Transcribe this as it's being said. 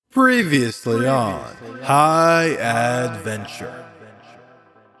Previously on High Adventure.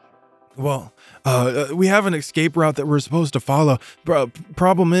 Well, we have an escape route that we're supposed to follow.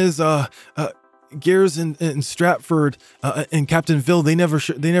 Problem is, Gears and Stratford and Captain Phil, they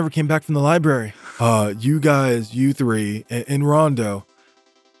never came back from the library. You guys, you three, and Rondo,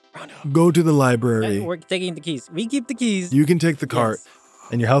 go to the library. We're taking the keys. We keep the keys. You can take the cart,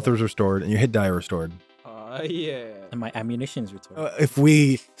 and your health is restored, and your hit die are restored. Yeah. And my ammunition's returned. If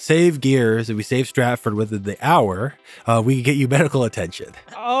we save Gears, if we save Stratford within the hour, we can get you medical attention.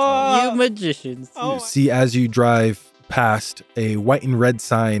 You magicians. You see as you drive past a white and red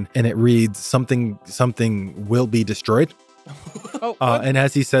sign, and it reads something will be destroyed. And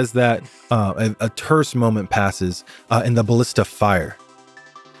as he says that, a terse moment passes, and the ballista fire.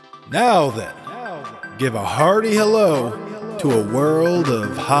 Now then, give a hearty hello to a world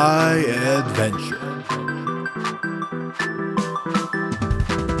of high adventure.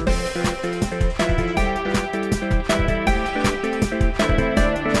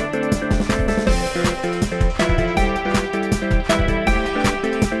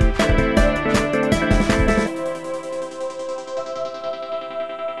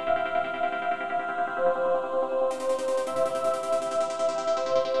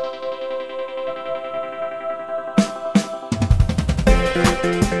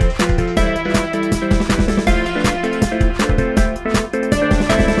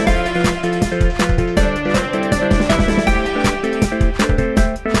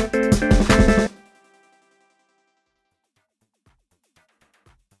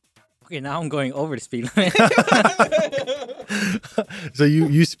 Okay, now I'm going over the speed limit. So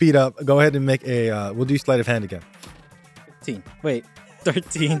you speed up. Go ahead and make a. We'll do sleight of hand again. 15. Wait,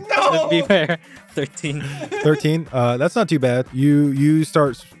 13. No! Let's be fair. 13. 13. That's not too bad. You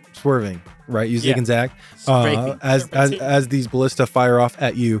start swerving, right? You zig and zag. As these ballista fire off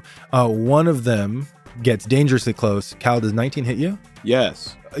at you, one of them gets dangerously close. Cal, does 19 hit you?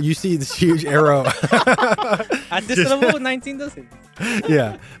 Yes. You see this huge arrow. At this level, 19 doesn't.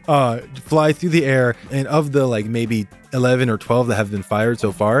 Yeah. Fly through the air, and of the maybe 11 or 12 that have been fired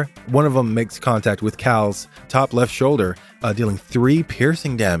so far, one of them makes contact with Cal's top left shoulder, dealing 3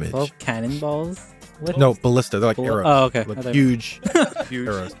 piercing damage. 12 cannonballs? What? No, ballista. They're like arrows. Oh, okay. Huge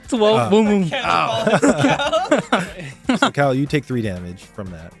arrows. 12 boom boom. So Cal, you take 3 damage from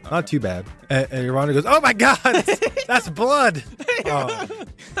that. Not too bad. And Rondo goes, "Oh my God, that's blood!"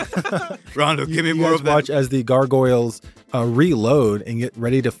 Rondo, give me more guys of that. Watch as the gargoyles reload and get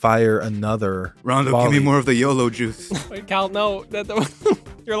ready to fire another. Rondo, volley. give me more of the YOLO juice. Wait, Cal, no.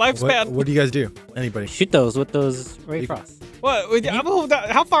 Your lifespan. What do you guys do? Anybody? Shoot those with those ray frosts. What? Wait,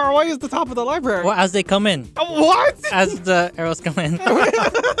 how far away is the top of the library? Well, as they come in. What? As the arrows come in.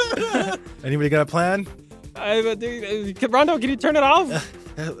 Anybody got a plan? Rondo, can you turn it off?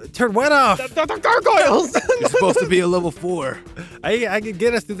 Turn what off? The gargoyles! You're supposed to be a level 4. I can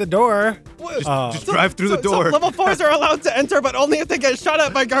get us through the door. Just drive through the door. So level 4s are allowed to enter, but only if they get shot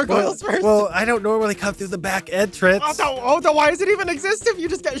at by gargoyles first. Well, I don't normally come through the back entrance. So why does it even exist if you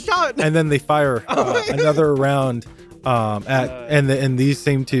just get shot? And then they fire another round and these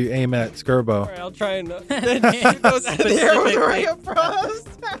seem to aim at Skirbo. All right, I'll try and shoot those at the arrows right up front.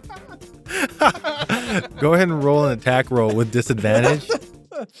 Go ahead and roll an attack roll with disadvantage.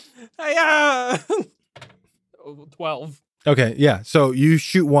 12. Okay, yeah. So you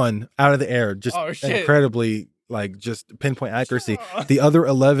shoot one out of the air, just incredibly, just pinpoint accuracy. The other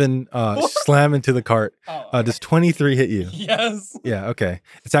 11 slam into the cart. Does 23 hit you? Yes. Yeah, okay.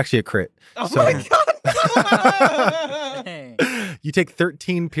 It's actually a crit. Oh my God. You take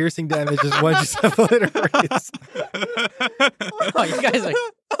 13 piercing damage as one just obliterates. Oh, you guys are...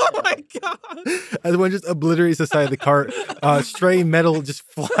 Oh my God. As one just obliterates the side of the cart, stray metal just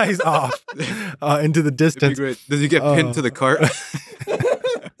flies off into the distance. Great. Does he get pinned to the cart?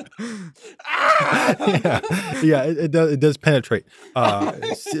 It does penetrate.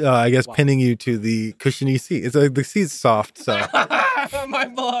 I guess pinning you to the cushiony seat. It's like the seat's soft, so. My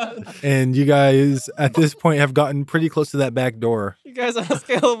blood. And you guys at this point have gotten pretty close to that back door. You guys on a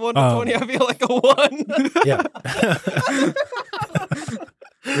scale of 1 to 20, I feel like a 1. Yeah.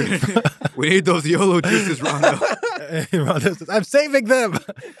 We need those YOLO juices, Rondo. And Rondo says, "I'm saving them."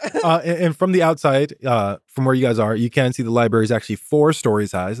 And from the outside, from where you guys are, you can see the library is actually 4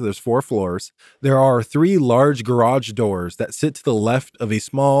 stories high. So there's 4 floors. There are 3 large garage doors that sit to the left of a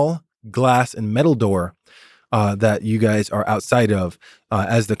small glass and metal door that you guys are outside of.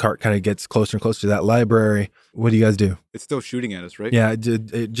 As the cart kind of gets closer and closer to that library, what do you guys do? It's still shooting at us, right? Yeah,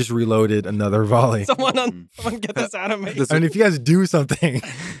 it just reloaded another volley. Someone get this out of me. I mean, if you guys do something.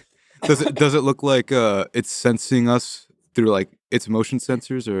 Does it look like it's sensing us through like its motion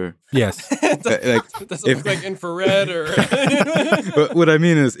sensors or Yes. like Does it if- look like infrared or? but what I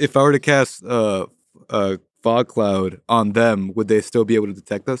mean is if I were to cast a fog cloud on them, would they still be able to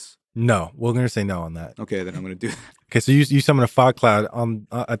detect us? No, we're going to say no on that. Okay, then I'm gonna do that. Okay, so you summon a fog cloud on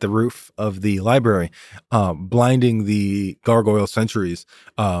at the roof of the library, blinding the gargoyle sentries,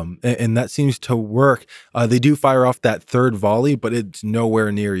 and that seems to work. They do fire off that third volley, but it's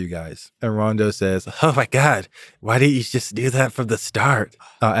nowhere near you guys. And Rondo says, "Oh my God, why didn't you just do that from the start?"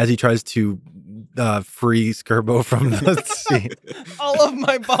 As he tries to free Skirbo from the sea. All of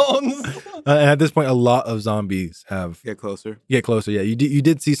my bones. And at this point, a lot of zombies have Get closer. get closer. Yeah, you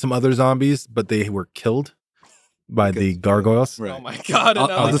did see some other zombies, but they were killed by the gargoyles. Right. Oh my god!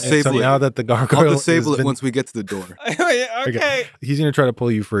 I'll And disable so it. now that the I'll gargoyle disable has it been- once we get to the door. okay, he's gonna try to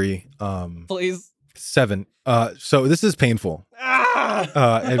pull you free. please. 7. So this is painful.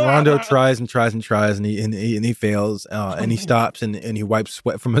 Ah! And Rondo tries and tries and tries, and he fails. And he stops and he wipes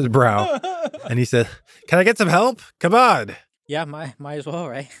sweat from his brow, and he says, "Can I get some help? Come on." Yeah, might as well,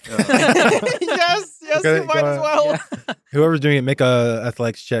 right? yes, Go- you might go as ahead. well. Yeah. Whoever's doing it, make a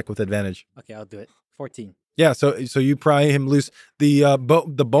athletics check with advantage. Okay, I'll do it. 14. Yeah. So you pry him loose. The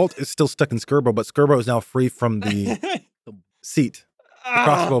bolt is still stuck in Skirbo, but Skirbo is now free from the seat. The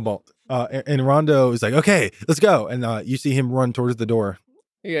crossbow bolt. And Rondo is like, "Okay, let's go." And you see him run towards the door.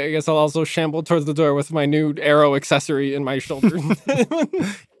 Yeah, I guess I'll also shamble towards the door with my new arrow accessory in my shoulder.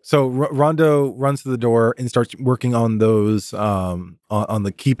 So Rondo runs to the door and starts working on those on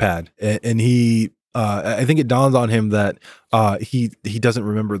the keypad, and he I think it dawns on him that he doesn't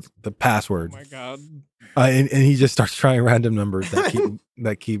remember the password, Oh my god. and he just starts trying random numbers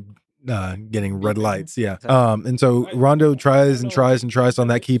that keep getting red lights. Yeah, and so Rondo tries and tries and tries on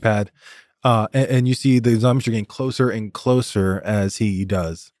that keypad. And you see the zombies are getting closer and closer as he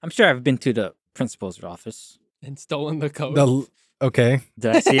does. I'm sure I've been to the principal's office. And stolen the code. Okay.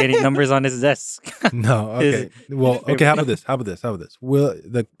 Did I see any numbers on his desk? No. Is Okay. it- Well, is it okay. How about this? How about this? How about this? Will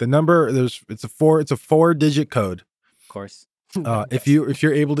the number it's a 4-digit code. Of course. If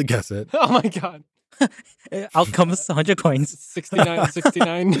you're able to guess it, Oh my god. Out comes 100 coins.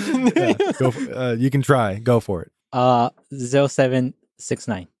 69. yeah, you can try. Go for it.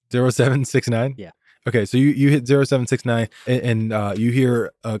 0769. 0769. Yeah. Okay. So you hit 0769 and you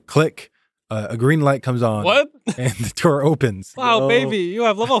hear a click. A green light comes on. What? And the door opens. Wow, Yo. baby, you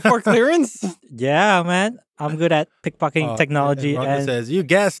have level 4 clearance? Yeah, man. I'm good at pickpocketing technology. And Rondo And says, "You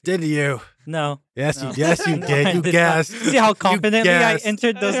guessed, didn't you? no. Yes, No. you did. No, I You did not. guessed. See how confidently I guessed.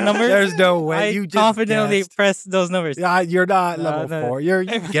 entered those numbers? There's no way. I You just confidently guessed. pressed those numbers. You're not No, level no. 4. You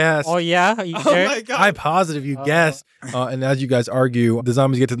guessed. Oh, yeah? Are you Oh sure? my god. I'm positive you Oh. guessed. And as you guys argue, the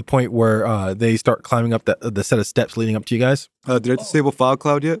zombies get to the point where they start climbing up the set of steps leading up to you guys. Did I disable fog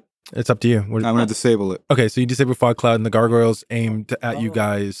cloud yet? It's up to you. I'm gonna disable it. Okay, so you disable fog cloud, and the gargoyles aim at you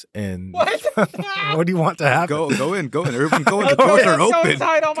guys. And What? what do you want to happen? Go in. Everyone go in. The Oh, doors yeah, are I'm so open.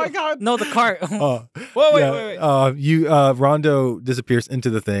 excited. Oh my god. No, the cart. Oh, Whoa, wait, yeah, wait, wait. you Rondo disappears into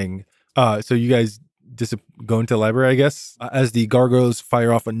the thing. So you guys go into the library, I guess. As the gargoyles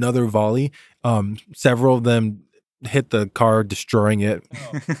fire off another volley, several of them hit the car, destroying it.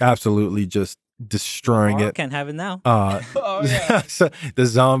 Absolutely, just destroying Tomorrow it. Can't have it now. Oh, yeah. So the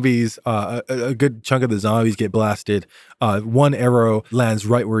zombies, a good chunk of the zombies get blasted. One arrow lands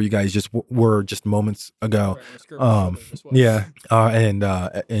right where you guys just were just moments ago. Yeah,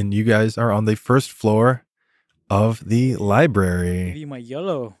 and you guys are on the first floor of the Give library. you my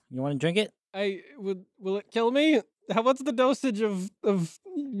yellow. You want to drink it? Will it kill me? What's the dosage of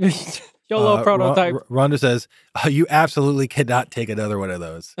YOLO prototype? Rhonda says, "You absolutely cannot take another one of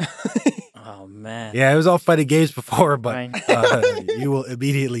those." Oh, man. Yeah, it was all funny games before, but Fine. you will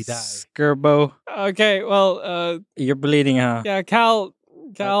immediately die. Skirbo. Okay, well, You're bleeding, huh? yeah, Cal,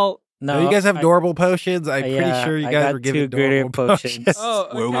 No. Oh, you guys have I- adorable potions. I'm pretty yeah, sure you I guys got were given 2 greater adorable potions. potions. oh,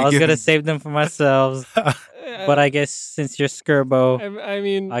 Where okay. we I was give gonna him- save them for myself, but I guess since you're Skirbo, I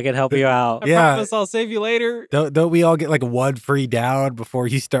mean, I can help you out. I Yeah. promise I'll save you later. Don't we all get like one free down before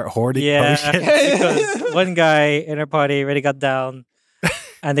you start hoarding Yeah, potions? because one guy in our party already got down,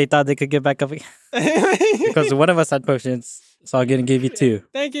 and they thought they could get back up again. Because one of us had potions, so I'm gonna give you 2.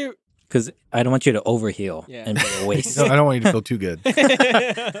 Thank you. Because I don't want you to overheal Yeah. and be a waste. No, I don't want you to feel too good.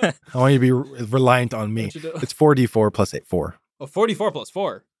 I want you to be reliant on me. What you do? It's 4d4 plus 4, 44 plus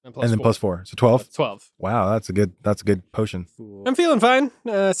 4. And and then plus 4, so 12. That's 12. Wow, that's a good potion. I'm feeling fine.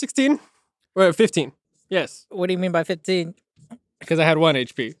 16? Wait, 15. Yes, What do you mean by 15? because I had 1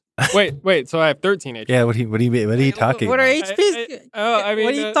 HP. Wait, so I have 13 HP. Yeah, what are you talking What are about? HPs? I mean,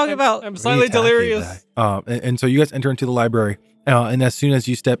 what are you talking about? I'm What are slightly you talking delirious. about? And so you guys enter into the library, and as soon as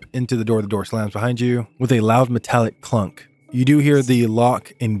you step into the door slams behind you with a loud metallic clunk. You do hear the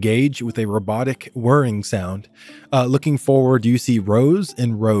lock engage with a robotic whirring sound. Looking forward, you see rows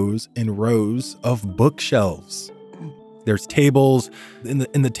and rows and rows of bookshelves. There's tables, and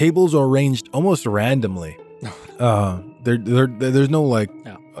the tables are arranged almost randomly. There's no like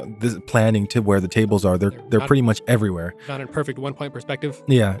this planning to where the tables are. They're not- pretty much everywhere. Not in perfect 1-point perspective.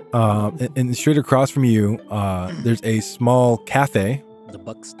 Yeah. And straight across from you, there's a small cafe. The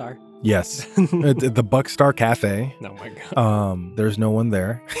Buck Star. Yes, the Buckstar Cafe. Oh my god. There's no one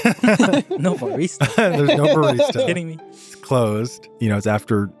there. No barista. There's no barista. Kidding me? It's closed. It's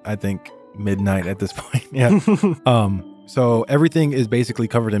after I think midnight at this point. Yeah. So everything is basically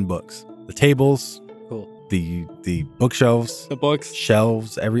covered in books. The tables, Cool. the bookshelves, The books.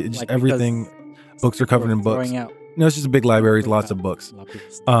 shelves, Like, everything. Books are covered in books. Throwing out. No, it's just a big library, lots of books. A lot of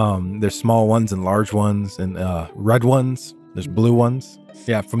people. There's small ones and large ones and red ones. There's blue ones.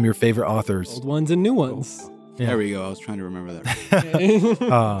 Yeah, from your favorite authors. Old ones and new ones. Yeah. There we go. I was trying to remember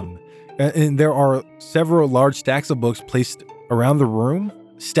that. And there are several large stacks of books placed around the room.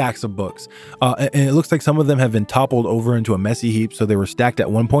 Stacks of books. And it looks like some of them have been toppled over into a messy heap. So they were stacked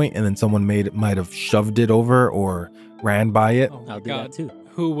at one point and then someone might have shoved it over or ran by it. Oh my I'll do god. that too.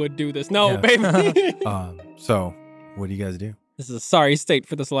 Who would do this? No, Yeah. baby. So what do you guys do? This is a sorry state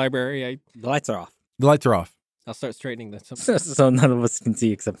for this library. The lights are off. The lights are off. I'll start straightening this. So none of us can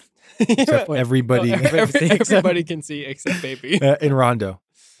see except Except everybody Everybody can see except baby. in Rondo.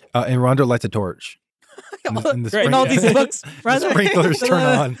 And Rondo lights a torch. And the Great. and all these sprink- books. the sprinklers turn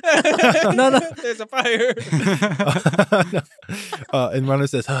on. No. There's a fire. And Rondo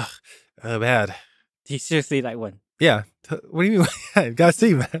says, bad. Do you seriously like one? Yeah. What do you mean? Gotta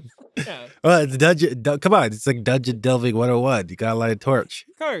see, man. Yeah, It's dungeon. Come on, it's like Dungeon Delving 101. You gotta light a torch.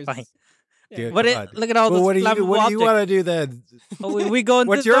 of course. Fine. Yeah, But come on. look at all Well, those what do you flammable want to do then? objects. We go into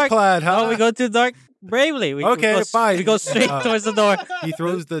What's the your dark. plan, huh? Oh, we go to the dark bravely. We Okay, go, fine. We go straight towards the door. He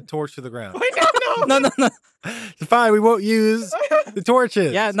throws the torch to the ground. Wait, no. No. Fine, we won't use the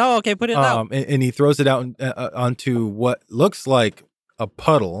torches. Yeah, no. Okay, put it out. And he throws it out onto what looks like a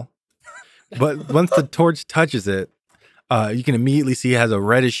puddle, but once the torch touches it, you can immediately see it has a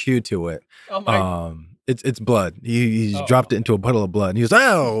reddish hue to it. Oh my. It's blood. He's Oh. dropped it into a puddle of blood. And he goes,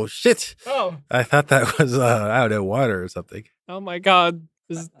 "Oh shit! Oh. I thought that was I don't know, water or something." Oh my god.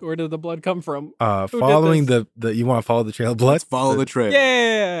 Where did the blood come from? did Following the you want to follow the trail of blood? Let's follow the trail.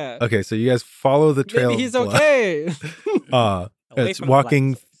 Yeah. Okay, so you guys follow the trail. Maybe he's of blood. okay. Away It's from the walking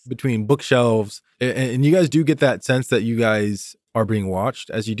lights. between bookshelves, and you guys do get that sense that you guys are being watched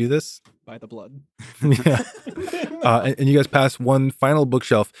as you do this. By the blood. Yeah. And you guys pass one final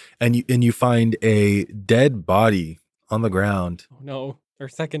bookshelf, and you find a dead body on the ground. Oh no. Our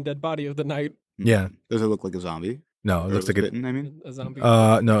second dead body of the night. Yeah, Does it look like a zombie? no, it Or looks was like it. bitten, I mean. A zombie.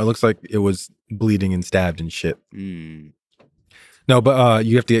 No, it looks like it was bleeding and stabbed and shit. Mm. No, but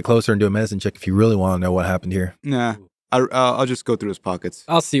you have to get closer and do a medicine check if you really want to know what happened here. Nah. I'll just go through his pockets.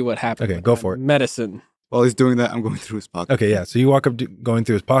 I'll see what happens. Okay, with go that for it. Medicine. While he's doing that, I'm going through his pockets. Okay, yeah. So you walk up, going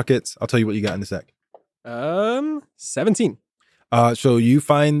through his pockets. I'll tell you what you got in a sec. 17. So you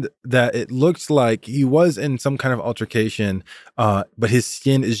find that it looks like he was in some kind of altercation, but his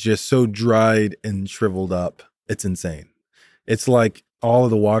skin is just so dried and shriveled up. It's insane. It's like all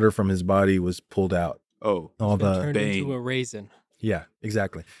of the water from his body was pulled out. Oh. All Been the turned into bane. a raisin. yeah,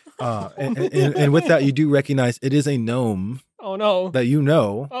 exactly. And with that, you do recognize it is a gnome Oh no. that you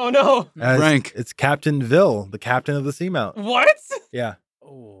know Oh no. as Frank. it's Captain Vil, the captain of the Seamount. What? Yeah.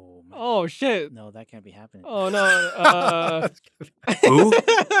 Oh, my. Oh shit. No, that can't be happening. Oh no. Who?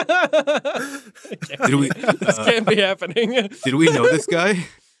 Did we- This can't be happening. Did we know this guy?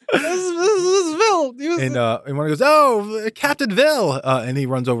 This is Vil. He was And one goes, "Oh, Captain Vil," and he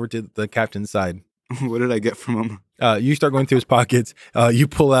runs over to the captain's side. What did I get from him? You start going through his pockets. You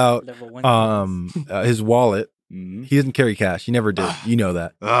pull out Level 1. his wallet. Mm. He doesn't carry cash. He never did. You know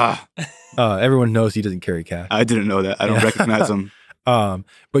that. Ah, Everyone knows he doesn't carry cash. I didn't know that. I don't Yeah. recognize him.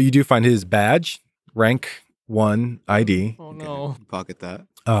 But you do find his badge, rank 1 ID. Oh no. Pocket that.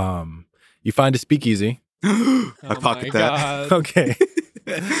 You find a speakeasy. I Oh pocket my that. God. Okay.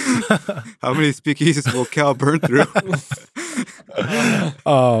 How many speakeasies will Cal burn through?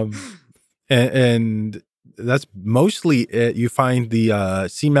 And that's mostly it. You find the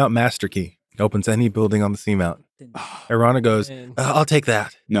Seamount Master Key. Opens any building on the Seamount. Irana goes, Man. I'll take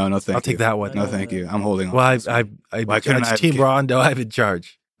that. No, no, thank you. I'll take that one. No, thank you. I'm holding on. Well, to this one. Why couldn't I it's have Team ki- Rondo. I'm in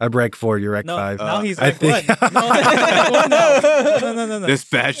charge. I rank 4, you're rank No, 5. now he's I like think- what? No. This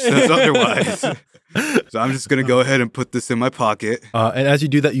badge says otherwise. So I'm just gonna go ahead and put this in my pocket. And as you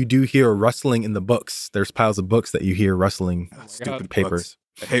do that, you do hear a rustling in the books. There's piles of books that you hear rustling. Stupid papers.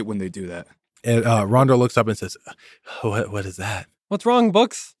 books. I hate when they do that. And Rondo looks up and says, what is that? What's wrong,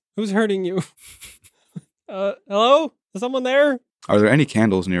 Books? Who's hurting you? Hello? Is someone there? Are there any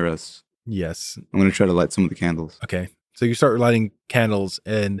candles near us? Yes. I'm gonna try to light some of the candles. Okay. So you start lighting candles,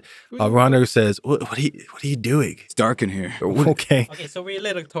 and Who's- Rondo says, what are you doing? It's dark in here, Okay. Okay, so we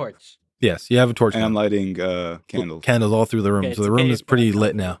lit a torch. Yes, you have a torch and now. I'm lighting candles. Candles all through the room. Okay, so it's the room okay is if pretty I lit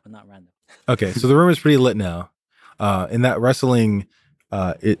count, now. but not random. Okay, so the room is pretty lit now. And that wrestling,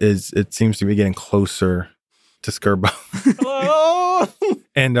 it seems to be getting closer to Skirbo. Hello?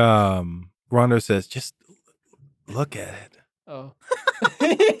 And Rondo says, just look at it. Oh.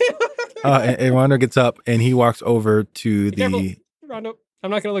 And Rondo gets up and he walks over to Be careful. the Rondo, I'm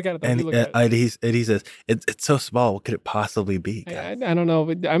not gonna look at it. Though. and You look at it. he says, it's so small. What could it possibly be? I guys?" don't know.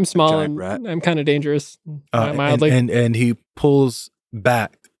 But I'm small Giant and rat. I'm kind of dangerous. And, Mildly. and he pulls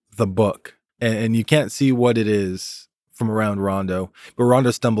back the book, and you can't see what it is from around Rondo, but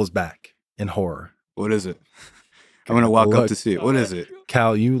Rondo stumbles back in horror. What is it? I'm gonna walk Look. up to see it. What is it?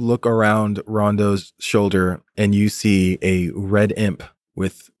 Cal, you look around Rondo's shoulder and you see a red imp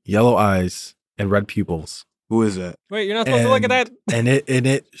with yellow eyes and red pupils. Who is that? Wait, you're not supposed to look at that. And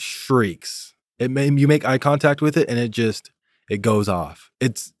it shrieks. You make eye contact with it and it goes off.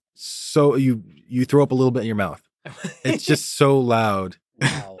 It's so you throw up a little bit in your mouth. It's just so loud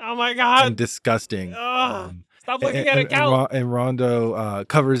Wow. Oh my god! and disgusting. Ugh. Stop looking at it, Cal. And Rondo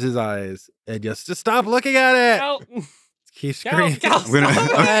covers his eyes and just stop looking at it. Cal. Keep Cal. screaming. Cal. I'm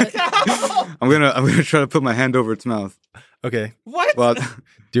gonna- stop. Cal. I'm gonna try to put my hand over its mouth. Okay, What? Well,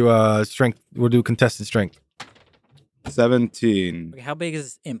 do strength. We'll do contested strength. 17. Okay, how big is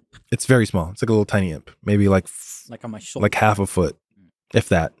this imp? It's very small. It's like a little tiny imp, maybe like Like on my shoulder. like half a foot, if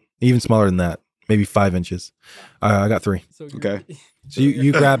that. Even smaller than that, maybe 5 inches. I got 3. So you're- Okay. So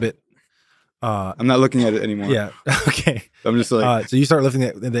you grab it. I'm not looking at it anymore. Yeah. Okay. I'm just like, So you start lifting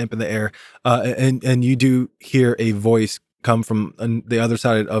the imp in the air, and you do hear a voice come from the other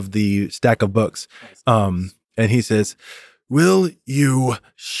side of the stack of books. And he says, "Will you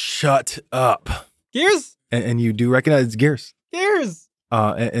shut up?" Gears. And you do recognize it's Gears. Gears.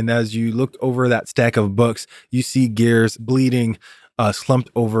 And as you look over that stack of books, you see Gears bleeding, slumped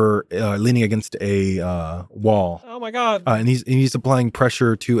over, leaning against a wall. Oh my god. And he's applying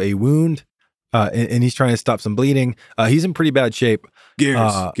pressure to a wound, and he's trying to stop some bleeding. He's in pretty bad shape.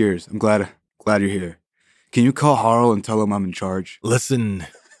 Gears, Gears. I'm glad you're here. Can you call Harl and tell him I'm in charge? Listen,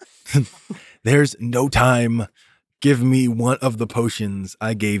 there's no time. Give me one of the potions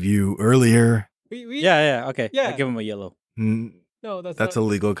I gave you earlier. We yeah, okay. Yeah. I'll give him a yellow. Mm, No, that's That's not,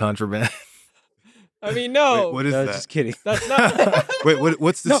 illegal contraband. I mean, no. Wait, what is No, that? just kidding. That's not. Wait,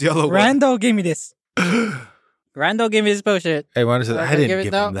 what's this yellow one? Rando gave me this. Rando gave me this potion. Hey, Wanda says, I Okay, didn't give it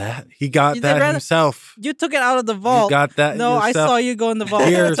give now. him that. He got You did that rather- himself. You took it out of the vault. You got that No, I yourself. saw you go in the vault.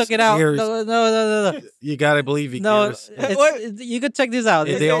 Gears, I took it out. Gears. No. You gotta believe you, No, Gears. you could check this out.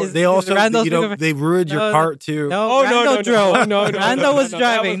 They, It's- they it's also, Rando's you know, finger- they ruined your No, cart too. No, Oh Rando no, drove. no. Rando was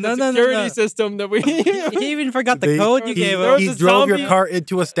driving. That was No. the security system that we. He even forgot the They- code you he, gave there him. he was a drove your zombie- cart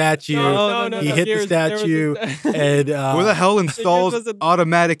into a statue. No, he hit the Gears, there was a- statue, and Who the hell installs was a-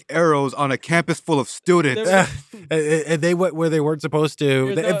 automatic arrows on a campus full of students? There and they went where they weren't supposed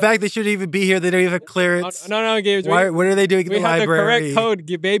to. There's In a- fact, they shouldn't even be here. They don't even have clearance. No, Gabe. Why? What are they doing in We the had the library? correct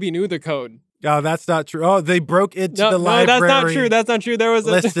code. Baby knew the code. Oh, that's not true. Oh, they broke into No, the library. that's not true. That's not true. There was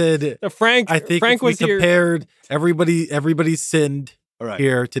a Listen, Frank. I think Frank if we was here. compared everybody sinned All right.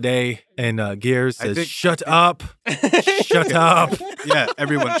 here today, and Gears I says, think- "Shut up, shut up." Yeah,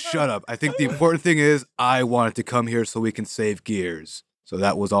 everyone shut up. I think the important thing is I wanted to come here so we can save Gears. So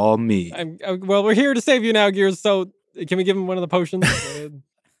that was all me. Well, we're here to save you now, Gears. So can we give him one of the potions?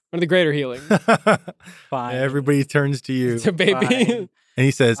 One of the greater healing. Fine. Everybody turns to you, To baby. Fine. and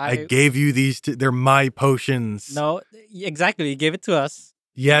he says, "I I- gave you these. They're my potions." No, exactly. You gave it to us.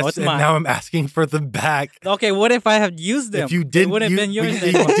 Yes, No, it's and mine. now I'm asking for them back. Okay, what if I had used them? If you They didn't, would have been yours. you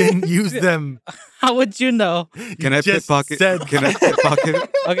anymore. didn't use them. How would you know? Can You I just pickpocket? said- Can I pickpocket it?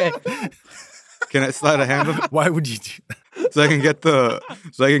 Okay. Can I slide a hand of Why would you do that? so I can get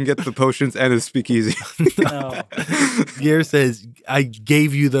the potions and his speakeasy? No. Gear says, "I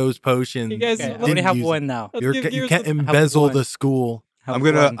gave you those potions. You guys- Okay, I Didn't only have use one now. Let's You're, give you Gears can't the- embezzle one. the school. Have I'm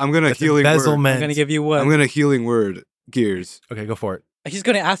gonna one. That's healing word. embezzlement. I'm gonna give you one. I'm gonna healing word Gears. Okay, go for it. He's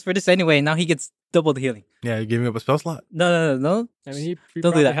gonna ask for this anyway. Now he gets double the healing. Yeah, you're giving up a spell slot. No. I mean, he Don't do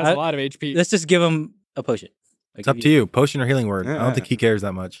probably that. has a lot of HP. Let's just give him a potion. It's up to you. Potion or healing word. I Yeah. don't think he cares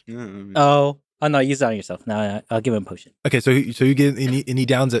that much. Yeah, I mean- Oh no, use it on yourself. No, I'll give him a potion. Okay, so you get and he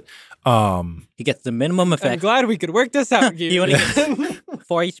downs it. He gets the minimum I'm effect. glad we could work this out, You only Gears.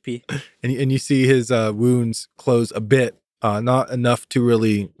 4 HP. and you see his wounds close a bit, not enough to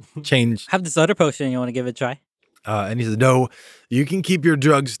really change. Have this other potion. You want to give it a try? And he says, "No, you can keep your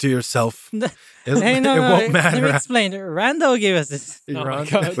drugs to yourself. It, Hey, no, it no, won't Let me matter." explain. Rando gave us this. Oh my Ron-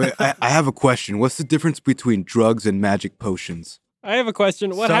 God. Wait, I have a question. What's the difference between drugs and magic potions? I have a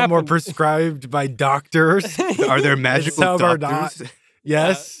question. What Some happened? are prescribed by doctors. Are there magical Some are doctors? not. Yeah,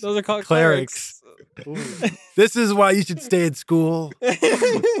 Yes, those are called clerics. This is why you should stay at school.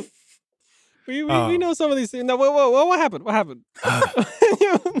 we know some of these things. No, what happened? What happened?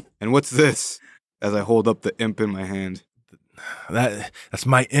 And what's this? As I hold up the imp in my hand. That's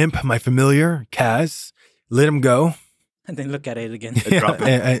my imp, my familiar, Kaz. Let him go. And then look at it again. drop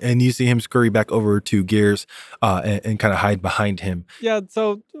it. And you see him scurry back over to Gears and kind of hide behind him. Yeah.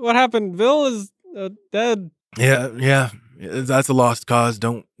 So what happened? Vil is dead. Yeah, that's a lost cause.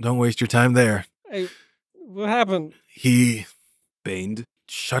 Don't waste your time there. Hey, what happened? He Baned.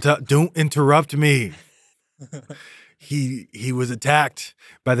 shut up. Don't interrupt me. He was attacked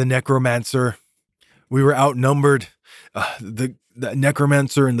by the necromancer. We were outnumbered. The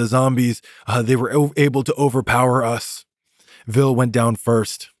necromancer and the zombies, they were able to overpower us. Vil went down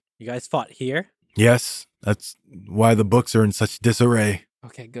first. You guys fought here. Yes, that's why the books are in such disarray.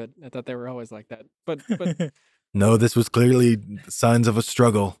 Okay, good. I thought they were always like that. But No, this was clearly signs of a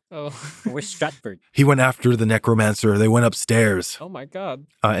struggle. oh, Where's Stratford? He went after the necromancer. They went upstairs. oh my God.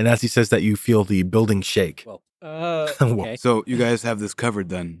 And as he says that, you feel the building shake. Whoa. Whoa. So you guys have this covered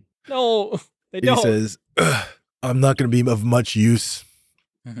then. No, they He don't. says, "I'm not going to be of much use.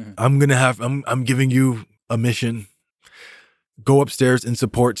 I'm giving you a mission. Go upstairs and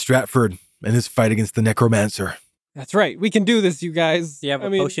support Stratford in his fight against the necromancer. That's right. We can do this, you guys. Do you have I a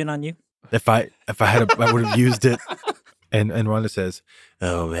mean, potion on you? If I had, I would have used it." And Rhonda says,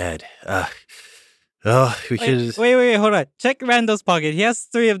 "Oh man, we should." Wait, hold on. Check Rando's pocket. He has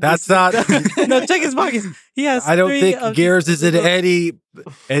 3 of That's these. not. No, check his pockets. He has. I don't 3 think of Gears these- is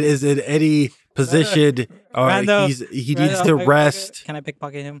in any position. Or Rando, he Rando, needs to rest. Can I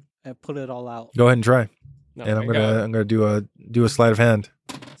pickpocket him and pull it all out? Go ahead and try. no, And I'm my God. gonna do a sleight of hand.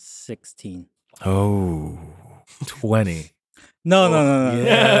 16. Oh, 20. No.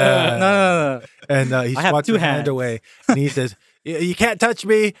 Yeah. No. And he I have swats 2 your hand hands. away, and he says, "You can't touch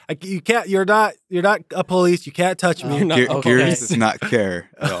me. You can't. You're not a police. You can't touch me." You're not- okay. Gears does not care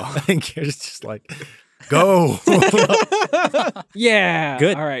at all. I think Gears is just like, go. Yeah.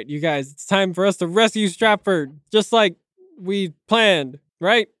 Good. All right, you guys. It's time for us to rescue Stratford, just like we planned,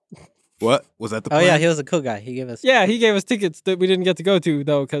 right? What? Was that the Oh, plan? yeah, he was a cool guy. He gave us. Yeah, he gave us tickets that we didn't get to go to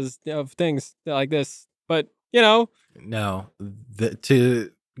though, because of things like this. But Now,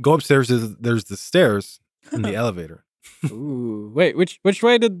 to go upstairs, there's the stairs and the elevator. Ooh, wait, which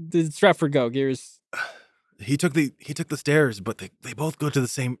way did Stratford go? Gears. He took the stairs, but they both go to the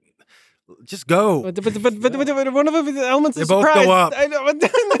same. Just go. But one of them is the elements They of both go surprise. up. I know.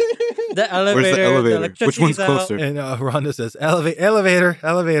 The elevator. Where's the elevator? Which electricity's one's out. closer? And Rhonda says,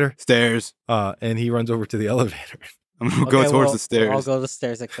 elevator. Stairs. And he runs over to the elevator. I'm gonna Okay, go towards well, the stairs. I'll go to the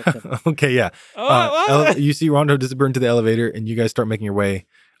stairs except him. Okay, yeah. You see Rondo disappear into the elevator, and you guys start making your way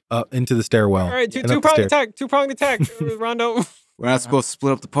up into the stairwell. All right, and up two the pronged stairs. attack. Two pronged attack. Rondo. We're not supposed to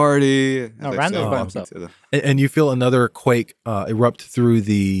split up the party. No, As I Randall's say, by walk himself. into the- And you feel another quake erupt through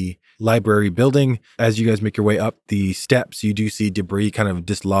the library building. As you guys make your way up the steps, you do see debris kind of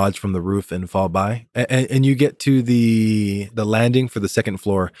dislodge from the roof and fall by. And you get to the landing for the second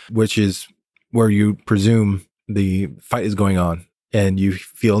floor, which is where you presume the fight is going on. And you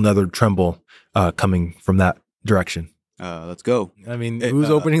feel another tremble coming from that direction. Let's go. I mean, Hey, who's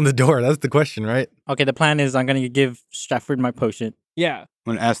opening the door? That's the question, right? Okay, the plan is I'm going to give Stratford my potion. Yeah.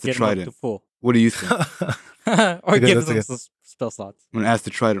 I'm gonna ask the Get him up to trident. full. What do you think? Or Okay, give that's him okay. some spell slots. I'm gonna ask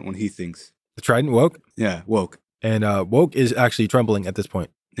the trident what he thinks. The trident woke, Yeah, woke. and Woke is actually trembling at this point.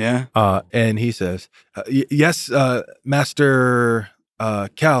 Yeah. And he says, "Yes, Master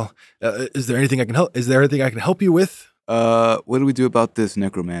Cal. Is there anything I can help? Is there anything I can help you with? What do we do about this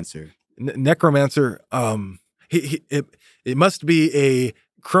necromancer? Necromancer. It must be a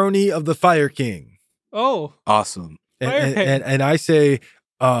crony of the Fire King." Oh. Awesome. And, Fire King. and I say,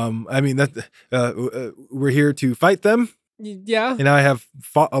 I mean that we're here to fight them, Yeah. and I have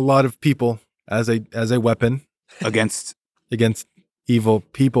fought a lot of people as a weapon Against against evil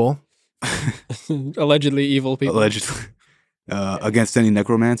people. Allegedly evil people. allegedly against any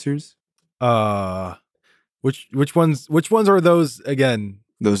necromancers. Which ones are those again?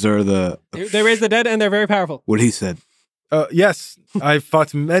 Those are the They raise the dead and they're very powerful. what he said. Yes, I've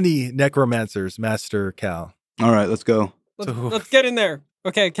fought many necromancers, Master Cal. All right, let's go. Let's get in there.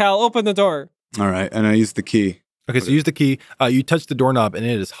 Okay, Cal, open the door. All right, and I use the key. Okay, so use the key. You touch the doorknob and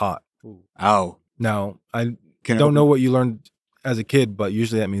it is hot. Ow. Now, Can Can I don't open- know what you learned as a kid, but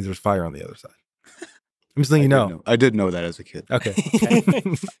usually that means there's fire on the other side. I'm just letting you know. I did know that as a kid. Okay.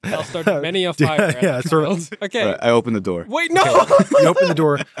 I'll start many a fire. as Yeah, a so- child. Okay. All right, I opened the door. Wait, no. You open the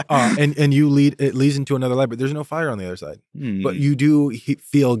door, and it leads into another library. There's no fire on the other side, but you do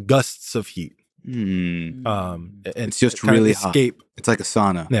feel gusts of heat. Hmm. And It's just kind of really hot. escape. It's like a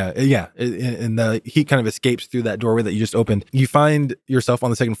sauna. Yeah. And the heat kind of escapes through that doorway that you just opened. You find yourself on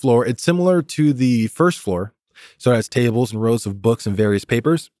the second floor. It's similar to the first floor. So it has tables and rows of books and various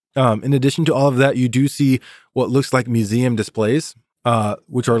papers. In addition to all of that, you do see what looks like museum displays,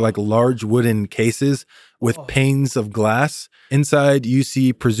 which are like large wooden cases with panes of glass. Inside, you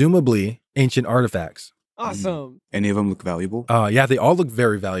see presumably ancient artifacts. Awesome. Any of them look valuable? Yeah, they all look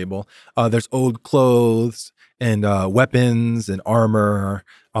very valuable. There's old clothes and weapons and armor,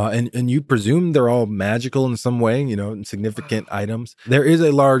 and you presume they're all magical in some way, significant items. There is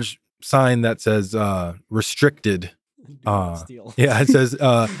a large sign that says restricted. Do not steal. Yeah, it says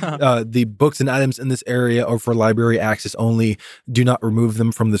the books and items in this area are for library access only. Do not remove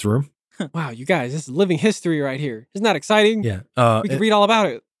them from this room. Wow, you guys, this is living history right here. Isn't that exciting? Yeah. We can read all about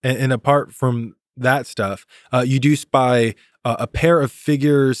it. And apart from that stuff, you do spy a pair of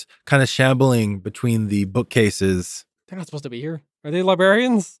figures kind of shambling between the bookcases. They're not supposed to be here. Are they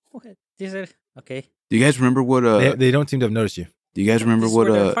librarians? What? These are okay. Do you guys remember what? They don't seem to have noticed you. Do you guys remember This is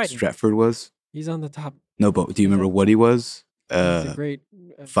where they're what fighting. Stratford was? He's on the top. No, but do you remember what he was? He's a great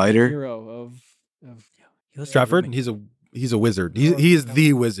fighter? hero of He was Stratford, he's a wizard. He is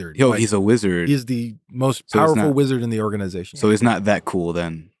the wizard. Yo, Like, he's a wizard. he's the most So he's powerful not- wizard in the organization. So he's not that cool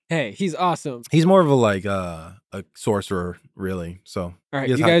then. Hey, he's awesome. He's more of a sorcerer, really. So All right,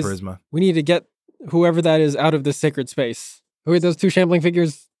 he has you high guys, charisma. we need to get whoever that is out of this sacred space. Who are those two shambling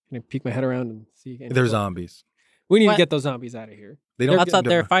figures? Can I peek my head around and see? They're zombies. We need What? to get those zombies out of here. They I don't. thought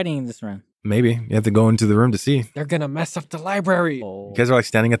they were fighting in this room. Maybe you have to go into the room to see. They're gonna mess up the library. Oh. You guys are like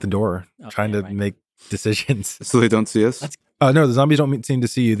standing at the door, Okay, trying to right. make decisions. So they don't see us? Let's- No, the zombies don't seem to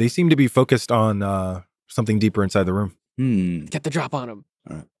see you. They seem to be focused on something deeper inside the room. Get the drop on them.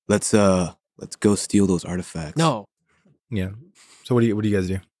 All right. Let's go steal those artifacts. No. Yeah. So what do you guys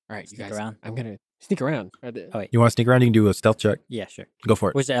do? All right, you Sneak guys. around. I'm gonna sneak around. Right there. Oh, wait. You want to sneak around? You can do a stealth check. Yeah, sure. Go for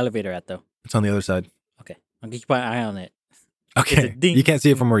it. Where's the elevator at, though? It's on the other side. Okay. I'll keep my eye on it. Okay. it ding? You can't see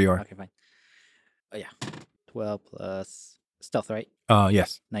it from where you are. Okay, fine. Oh, yeah. 12 plus stealth, right?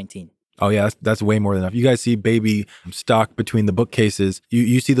 Yes. 19. Oh yeah, that's way more than enough. You guys see baby stuck between the bookcases.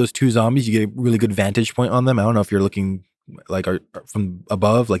 You see those two zombies. You get a really good vantage point on them. I don't know if you're looking like are from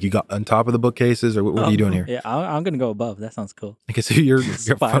above, like you got on top of the bookcases, or what are you doing here? Yeah, I'm going to go above. That sounds cool. Okay, so you're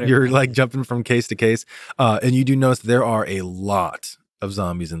Spider. you're like jumping from case to case, and you do notice there are a lot of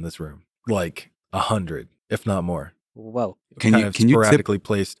zombies in this room, like 100, if not more. Whoa. Can kind you of can you tip sporadically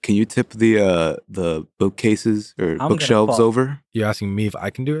placed? can you tip the bookcases or gonna bookshelves fall. over? You're asking me if I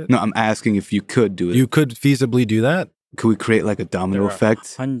can do it? No, I'm asking if you could do it. You could feasibly do that. Could we create like a domino There are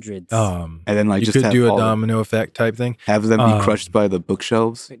effect Hundreds. and then like You just could have do a all- domino effect type thing. have them be crushed by the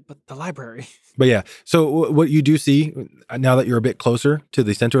bookshelves? Wait, but the library. But yeah, so what you do see now that you're a bit closer to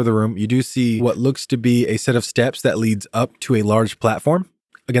the center of the room, you do see what looks to be a set of steps that leads up to a large platform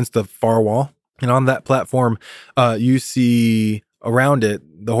against the far wall. And on that platform, you see around it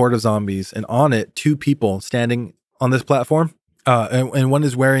the horde of zombies, and on it, two people standing on this platform. And one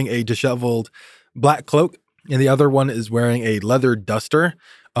is wearing a disheveled black cloak, and the other one is wearing a leather duster,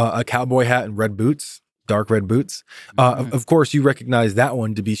 a cowboy hat, and red boots, dark red boots. Of course, you recognize that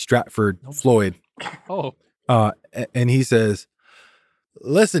one to be Stratford Floyd. Oh, And he says,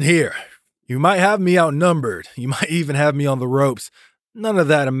 "Listen here, you might have me outnumbered. You might even have me on the ropes. None of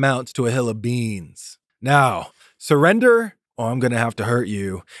that amounts to a hill of beans. Now, surrender, or I'm going to have to hurt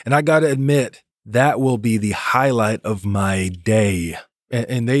you. And I got to admit, that will be the highlight of my day."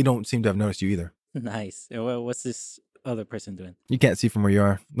 And they don't seem to have noticed you either. Nice. Well, what's this other person doing? You can't see from where you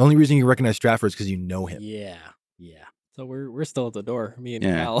are. The only reason you recognize Stratford is because you know him. Yeah. Yeah. so we're still at the door. Me and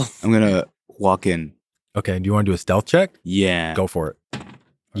Yeah. Al. I'm gonna walk in. Okay, do you want to do a stealth check? Yeah. Go for it.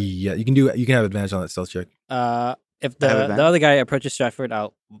 Yeah, you can have advantage on that stealth check. If I have the advantage? other guy approaches Stratford,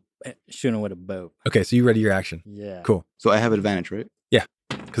 I'll shoot him with a bow. Okay, so you ready your action. Yeah. Cool. So I have advantage, right?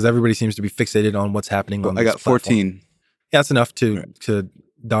 Because everybody seems to be fixated on what's happening on I this got platform. 14. Yeah, that's enough to Right. to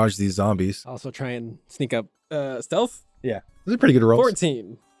dodge these zombies. Also try and sneak up. Stealth. Those are pretty good rolls.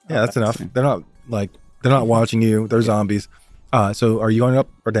 14. Yeah, that's enough. Same. They're not watching you. They're zombies. So are you going up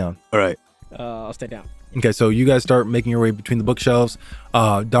or down? All right. I'll stay down. Okay, so you guys start making your way between the bookshelves,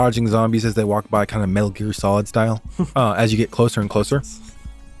 dodging zombies as they walk by, kind of Metal Gear Solid style, as you get closer and closer.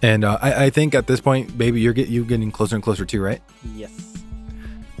 And I think at this point, baby, you're getting closer and closer too, right? Yes.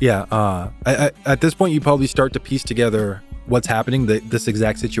 Yeah. At this point, you probably start to piece together what's happening, this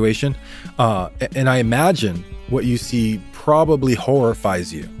exact situation. And I imagine what you see probably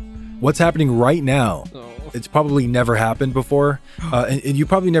horrifies you. What's happening right now, it's probably never happened before. And you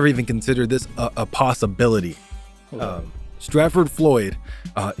probably never even considered this a possibility. Stratford Floyd,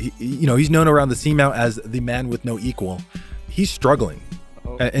 he's known around the Seamount as the man with no equal. He's struggling.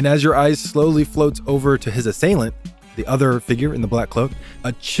 And as your eyes slowly floats over to his assailant, the other figure in the black cloak,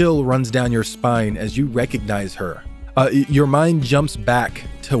 a chill runs down your spine as you recognize her. Your mind jumps back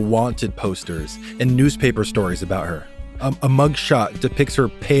to wanted posters and newspaper stories about her. A mugshot depicts her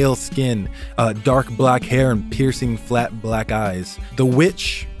pale skin, dark black hair, and piercing flat black eyes. The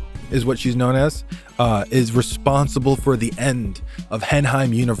witch is what she's known as, is responsible for the end of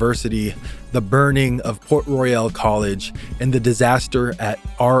Henheim University, the burning of Port Royal College, and the disaster at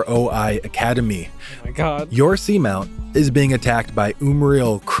ROI Academy. Oh my God. Your Seamount is being attacked by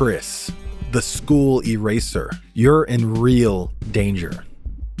Umriel Chris, the school eraser. You're in real danger.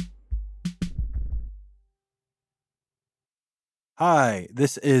 Hi,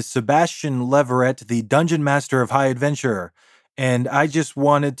 this is Sebastian Leverett, the Dungeon Master of High Adventure, and I just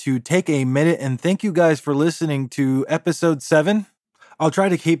wanted to take a minute and thank you guys for listening to episode 7. I'll try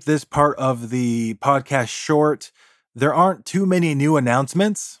to keep this part of the podcast short. There aren't too many new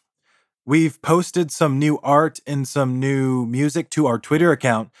announcements. We've posted some new art and some new music to our Twitter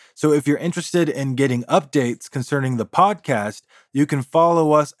account, so if you're interested in getting updates concerning the podcast, you can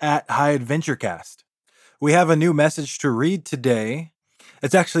follow us at High Adventurecast. We have a new message to read today.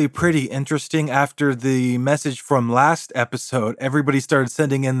 It's actually pretty interesting. After the message from last episode, everybody started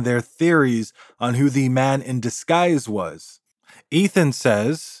sending in their theories on who the man in disguise was. Ethan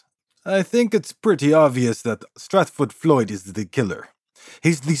says, I think it's pretty obvious that Stratford Floyd is the killer.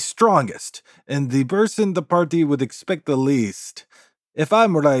 He's the strongest, and the person the party would expect the least. If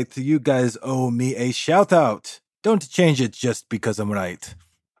I'm right, you guys owe me a shout out. Don't change it just because I'm right.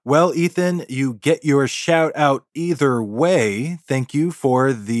 Well, Ethan, you get your shout out either way. Thank you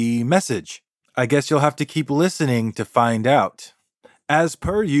for the message. I guess you'll have to keep listening to find out. As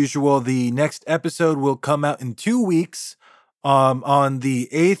per usual, the next episode will come out in 2 weeks on the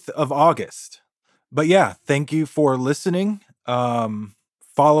 8th of August. But yeah, thank you for listening.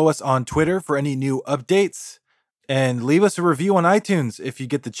 Follow us on Twitter for any new updates and leave us a review on iTunes if you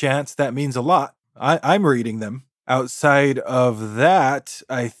get the chance. That means a lot. I'm reading them. Outside of that,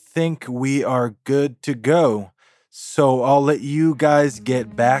 I think we are good to go. So I'll let you guys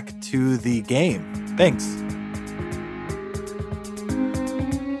get back to the game. Thanks.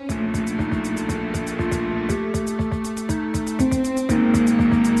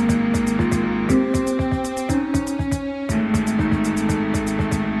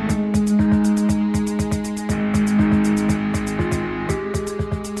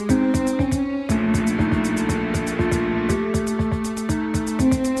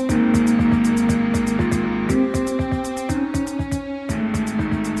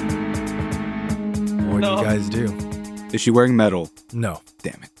 What do you guys do? Is she wearing metal? No,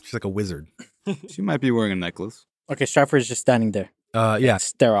 Damn it. she's like a wizard. She might be wearing a necklace. Okay, Stratford's just standing there. Yeah.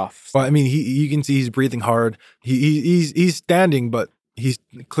 Stare off. Well, I mean, you can see he's breathing hard. He's standing, but he's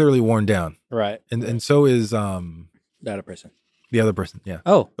clearly worn down, Right. and so is The other person. the other person. Yeah,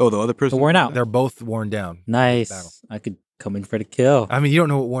 Oh, Oh, the other person? worn out. they're both worn down. Battle. Nice. I could come in for the kill. I mean, you don't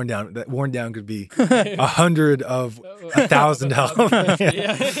know what worn down. That worn down could be 100 of 1,000 health.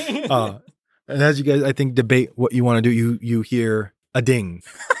 And as you guys, I think, debate what you want to do, you hear a ding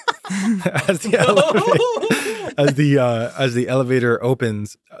as the elevator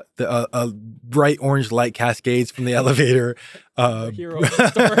opens. A bright orange light cascades from the elevator, Hero of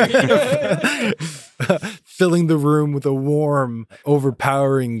the story. filling the room with a warm,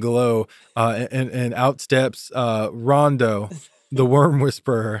 overpowering glow. And out steps Rondo, the worm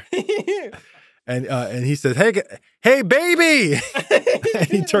whisperer. And he says, "Hey, baby!" And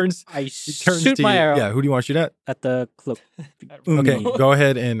he turns shoot to my you. arrow Yeah, who do you want to shoot at? at the cloak. Okay, go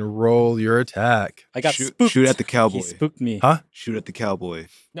ahead and roll your attack. I got shoot, spooked. shoot at the cowboy. He spooked me. Huh? Shoot at the cowboy.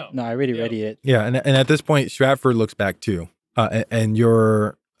 No, I already ready it. Yeah, and at this point, Stratford looks back too, and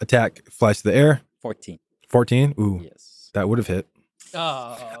your attack flies to the air. 14. 14. Ooh, Yes. that would have hit.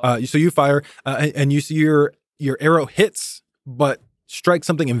 Oh. So you fire, and you see your arrow hits, but strikes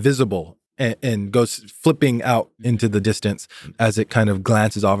something invisible and goes flipping out into the distance as it kind of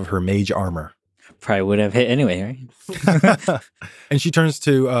glances off of her mage armor. Probably would have hit anyway, right? And she turns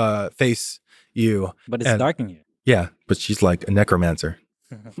to face you. But it's And- dark in here. Yeah, but she's like a necromancer.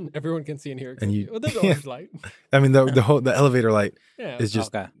 Everyone can see in here. And you- Well, there's orange light. I mean, the elevator light Yeah. is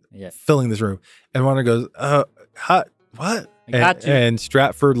just Okay. Yeah. filling this room. And Rhonda goes, hi, what? I got you. And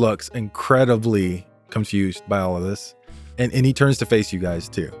Stratford looks incredibly confused by all of this. And he turns to face you guys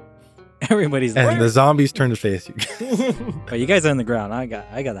too. Everybody's And there. the zombies turn to face you. But you guys are on the ground. I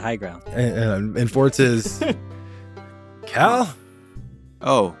got the high ground. And Ford says, Cal,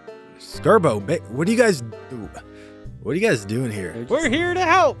 Oh, Skirbo, what are you guys doing here? We're here to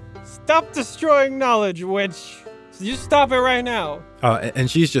help. Stop destroying knowledge, witch. So you stop it right now. And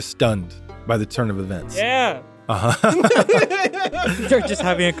she's just stunned by the turn of events. Yeah. Uh-huh. They're just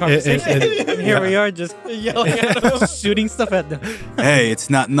having a conversation. And here we are just Yelling at them. shooting stuff at them. hey, it's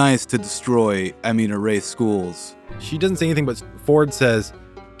not nice to erase schools. She doesn't say anything, but Ford says,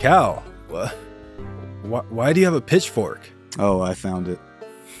 Cal, why do you have a pitchfork? Oh, I found it.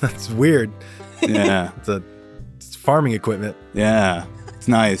 That's weird. Yeah, It's farming equipment. yeah. It's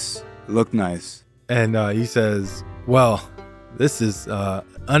nice. It looked nice. And he says, well, this is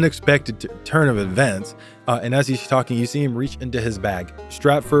unexpected turn of events. And as he's talking, you see him reach into his bag.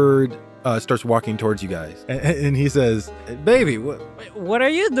 Stratford starts walking towards you guys. And he says, baby, What are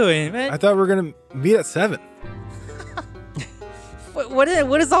you doing, man? I thought we were going to meet at 7. What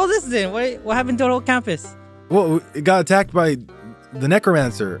is all this then? What happened to the whole campus? Well, it got attacked by the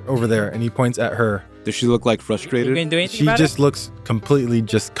necromancer over there. And he points at her. Does she look like You frustrated? gonna do anything She about just it? looks completely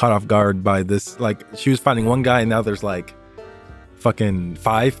just caught off guard by this. Like, she was fighting one guy, and now there's like fucking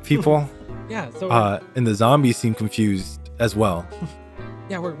 5 people. Yeah. So And the zombies seem confused as well.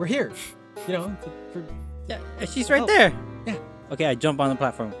 yeah, we're here. You know. Yeah, she's right Oh. there. Yeah. Okay, I jump on the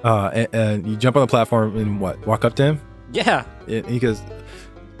platform. And you jump on the platform and what? Walk up to him? Yeah. And he goes,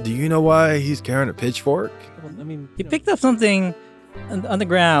 do you know why he's carrying a pitchfork? I mean, He picked up something on the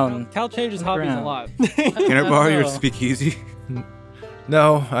ground. Cal changes On the hobbies a ground. lot. Can I borrow your No. speakeasy?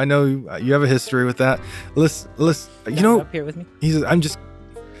 No, I know you have a history with that. Listen, you know, Up here with me. he says,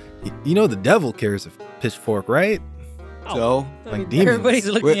 you know the devil carries a pitchfork, right? So, Like demons. Everybody's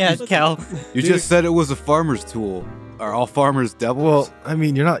looking Wait, at Cal. you just said it was a farmer's tool. Are all farmers devils? Well, I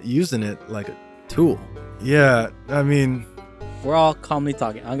mean, you're not using it like a tool. Yeah, I mean, We're all calmly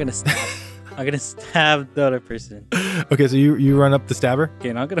talking. I'm gonna stab. I'm gonna stab the other person. okay, so you run up to stab her. Okay,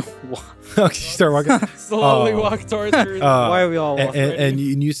 and I'm gonna walk. Okay, you start walking. Slowly Oh. walk towards her. Why are we all and, walking? and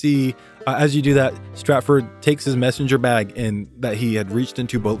you see as you do that, Stratford takes his messenger bag that he had reached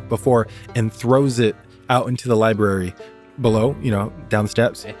into before and throws it out into the library below, down the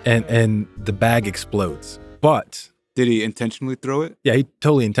steps, and the bag explodes. But Did he intentionally throw it? yeah, he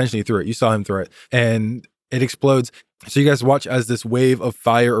totally intentionally threw it. You saw him throw it, and it explodes. So you guys watch as this wave of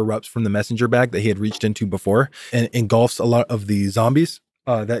fire erupts from the messenger bag that he had reached into before and engulfs a lot of the zombies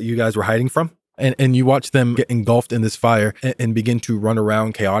that you guys were hiding from. And you watch them get engulfed in this fire and begin to run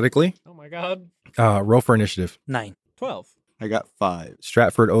around chaotically. Oh my god. Roll for initiative. 9. 12. I got 5.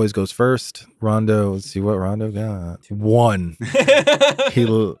 Stratford always goes first. Rondo, let's see what Rondo got. 1.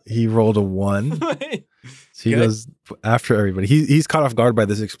 He rolled a 1. So he Good. goes after everybody. He's caught off guard by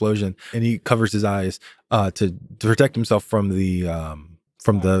this explosion, and he covers his eyes to protect himself from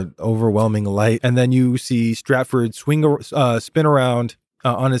the overwhelming light. And then you see Stratford spin around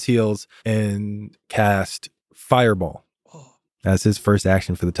on his heels and cast Fireball as his first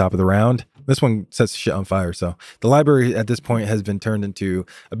action for the top of the round. This one sets shit on fire. So the library at this point has been turned into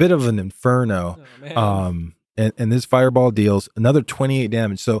a bit of an inferno. Oh, man. And this fireball deals another 28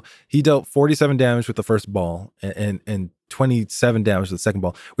 damage. So he dealt 47 damage with the first ball and 27 damage with the second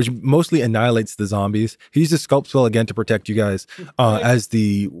ball, which mostly annihilates the zombies. He uses Sculpt Spell again to protect you guys as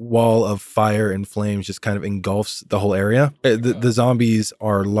the wall of fire and flames just kind of engulfs the whole area. The zombies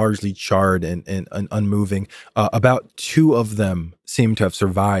are largely charred and unmoving. About 2 of them seem to have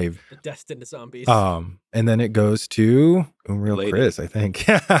survived. The destined zombies. And then it goes to Umriel Lady. Chris, I think.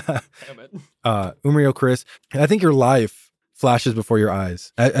 Damn it. Umriel Chris, I think your life flashes before your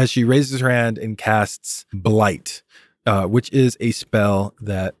eyes as she raises her hand and casts Blight, which is a spell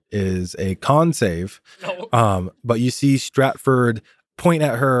that is a con save. No. But you see Stratford point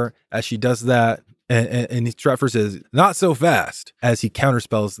at her as she does that, and Stratford says, "Not so fast," as he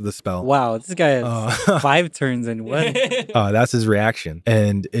counterspells the spell. Wow, this guy has 5 turns in one. That's his reaction.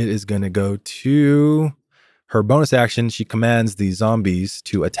 And it is going to go to her bonus action. She commands the zombies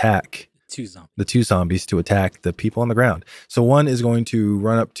to attack. 2 zombies. The 2 zombies to attack the people on the ground. So one is going to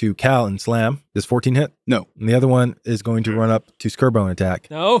run up to Cal and slam. Does 14 hit? No. And the other one is going to run up to Skirbo and attack.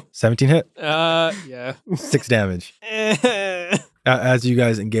 No. 17 hit? Yeah. 6 damage. As you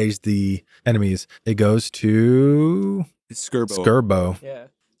guys engage the enemies, it goes to It's Skirbo. Skirbo. Yeah.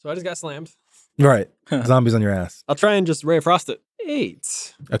 So I just got slammed. Right. Zombies on your ass. I'll try and just Ray of Frost it.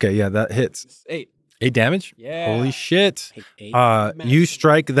 8. Okay, yeah, that hits. 8. 8 damage? Yeah. Holy shit. Eight. You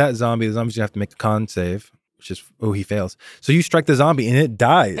strike that zombie. The zombie's gonna have to make a con save. he fails. So you strike the zombie and it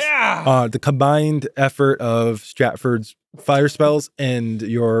dies. Yeah. The combined effort of Stratford's fire spells and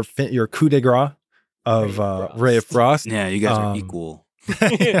your coup de grace of Ray of Frost. Yeah, you guys are Um, equal.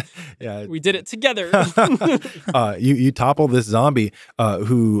 Yeah. We did it together. You topple this zombie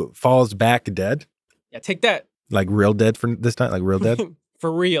who falls back dead, Yeah, take that. like real dead for this time, like real dead.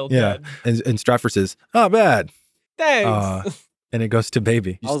 For real. Yeah. Dad. And Stratford says, "Oh, bad," Thanks. and it goes to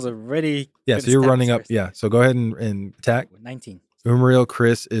Baby. I was already. Yeah, gonna so you're stab running this up. person. Yeah, so go ahead and attack. 19. Umriel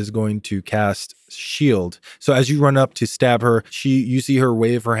Chris is going to cast shield. So as you run up to stab her, you see her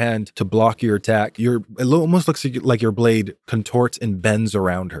wave her hand to block your attack. Almost looks like your blade contorts and bends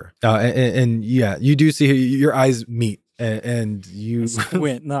around her. And yeah, you do see your eyes meet and you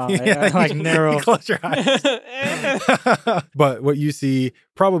Squint. No, Yeah, I like you narrow. close your eyes. But what you see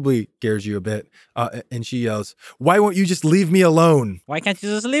probably scares you a bit. And she yells, "Why won't you just leave me alone?" Why can't you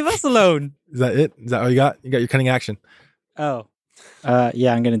just leave us alone? Is that it? Is that all you got? You got your cunning action. Oh.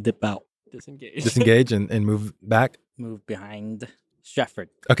 Yeah, I'm gonna dip out. Disengage. Disengage and move back. Move behind Stratford.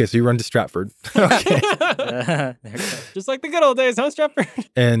 Okay, so you run to Stratford. Okay. There we go. Just like the good old days, huh, Stratford?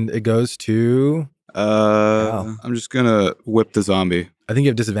 And it goes to, I'm just gonna whip the zombie. I think you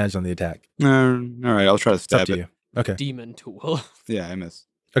have disadvantage on the attack. All right, I'll try to It's up stab to it. you. Okay. Demon tool. Yeah, I miss.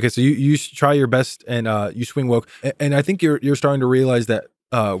 Okay, so you try your best and you swing Woke. And I think you're starting to realize that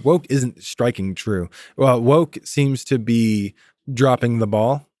Woke isn't striking true. Well, Woke seems to be dropping the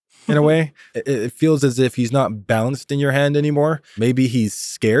ball in a way. It feels as if he's not balanced in your hand anymore. Maybe he's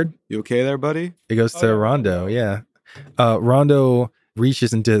scared. You okay there, buddy? It goes to yeah, Rondo, yeah. Rondo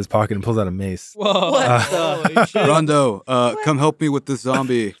reaches into his pocket and pulls out a mace. Whoa. What Holy shit. Rondo, come help me with this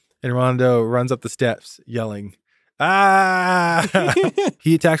zombie. And Rondo runs up the steps yelling, "Ah!"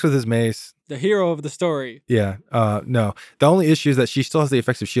 He attacks with his mace. The hero of the story. Yeah. No. The only issue is that she still has the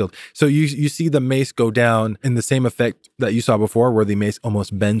effects of shield. So you see the mace go down in the same effect that you saw before, where the mace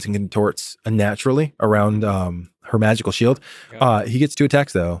almost bends and contorts unnaturally around her magical shield. He gets 2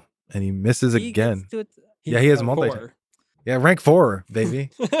 attacks though, and he misses He again. gets to it. Yeah, he has got multi- 4. Yeah, rank 4, baby.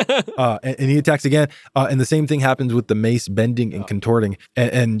 And he attacks again. And the same thing happens with the mace bending and contorting.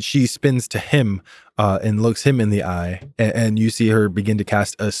 And she spins to him and looks him in the eye. And you see her begin to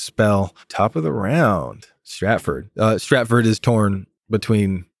cast a spell. Top of the round, Stratford. Stratford is torn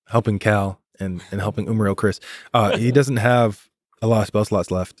between helping Cal and helping Umriel Chris. He doesn't have a lot of spell slots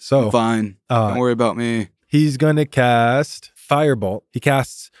left. So Fine. Don't worry about me. he's going to cast Firebolt. He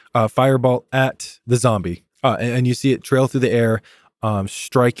casts Firebolt at the zombie. And you see it trail through the air,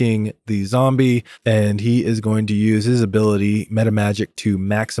 striking the zombie. And he is going to use his ability, Meta Magic, to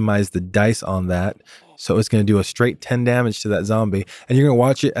maximize the dice on that. So it's going to do a straight 10 damage to that zombie. And you're going to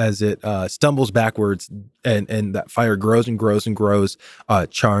watch it as it stumbles backwards and that fire grows and grows and grows,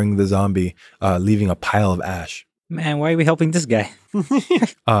 charring the zombie, leaving a pile of ash. Man, why are we helping this guy?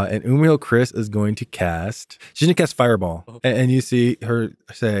 And Umriel Chris is going to cast, she's going to cast Fireball. And you see her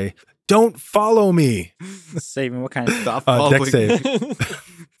say, "Don't follow me." Saving what kind of Stop Deck following. save.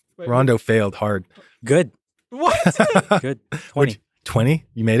 Wait, Rondo failed hard. Good. What? Good. 20. 20?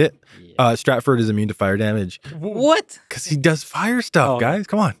 You made it? Yeah. Stratford is immune to fire damage What? because he does fire stuff, Oh. guys.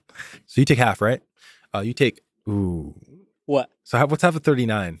 Come on. So you take half, right? You take, ooh. What? So what's half of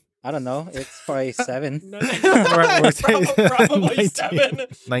 39? I don't know. It's probably 7. We're saying Probably 19. 7.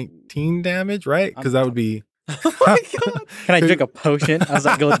 19 damage, right? Because that would be. Oh my god. Can I drink a potion as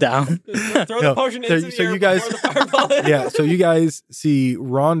I go down? Throw No, the potion so- into the so air you guys- before the fireball hits. Yeah. So you guys see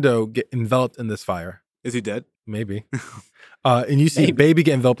Rondo get enveloped in this fire. Is he dead? Maybe. And you see Maybe. Baby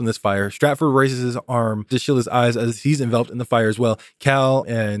get enveloped in this fire. Stratford raises his arm to shield his eyes as he's enveloped in the fire as well. Cal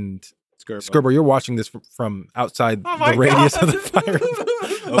and Skirbo, you're watching this from outside Oh my the radius God. of the fire.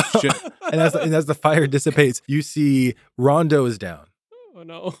 Oh shit. and as the fire dissipates, you see Rondo is down. Oh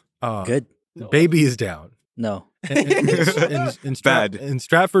no. Good. No. Baby is down. No. And Bad. And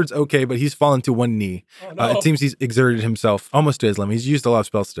Stratford's okay, but he's fallen to one knee. Oh no. It seems he's exerted himself almost to his limit. He's used a lot of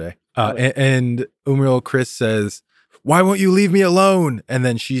spells today. And Umriel Chris says, "Why won't you leave me alone?" And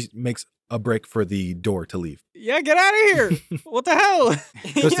then she makes a break for the door to leave. Yeah, get out of here. What the hell?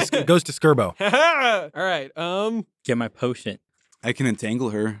 Goes to Skirbo. All right. Get my potion. I can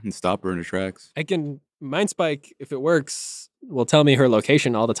entangle her and stop her in her tracks. I can Mind Spike, if it works, will tell me her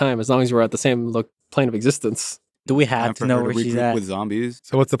location all the time as long as we're at the same plane of existence. Do we Time have for to know her where she's regroup at with zombies.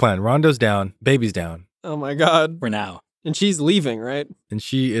 So what's the plan? Rondo's down, Baby's down, Oh my god. for now? And she's leaving, right? and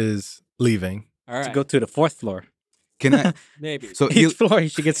she is leaving. All To right. go to the 4th floor. Can I? Maybe. So he, Each floor,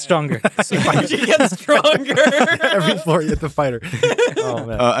 she gets stronger. she gets stronger. Every floor you have to fight her. Oh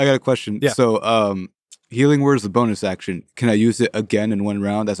man. I got a question. Yeah. So healing word is the bonus action. Can I use it again in one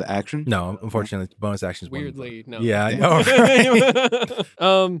round as an action? No, unfortunately, bonus action is one. Weirdly, no. Yeah, I know.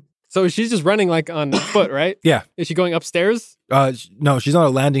 Right? So she's just running like on foot, right? Yeah. Is she going upstairs? No, she's not a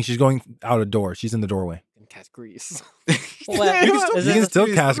landing. She's going out a door. She's in the doorway. And cast grease. Well, You can still is You it- can still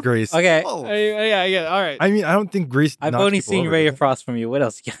cast grease. Okay, Oh. Yeah. All right. I mean, I don't think grease. I've knocks only people seen over, Ray does of it? Frost from you. What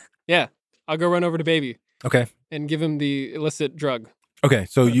else? Yeah. I'll go run over to Baby Okay. and give him the illicit drug. Okay.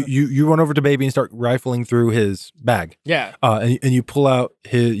 So you run over to Baby and start rifling through his bag. Yeah. And you pull out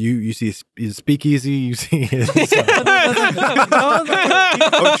you see his speakeasy. You see his.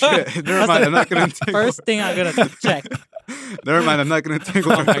 Oh shit! Never mind. I'm not gonna tingle. First thing I'm gonna check. Never mind. I'm not gonna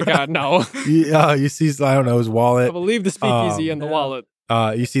tingle. Oh my God, no. you see, I don't know, his I wallet. believe the speakeasy and the Yeah. wallet.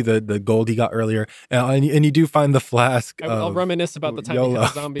 You see the gold he got earlier, and you do find the flask. I'll of- reminisce about the time he YOLO. had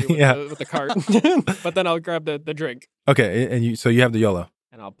a zombie with, Yeah. with the cart. But then I'll grab the drink Okay, and you have the YOLO.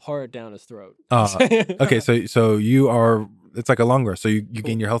 and I'll pour it down his throat. Okay, so you are. It's like a long rest. So you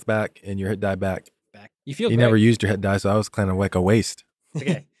gain your health back and your hit die back. You feel You great. never used your hit die, so I was kind of like a waste. It's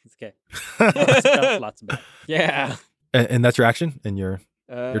okay. It's okay. That's lots of bad. Yeah. And that's your action and your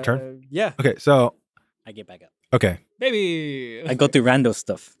turn? Yeah. okay. So I get back up. okay, Baby. I go through rando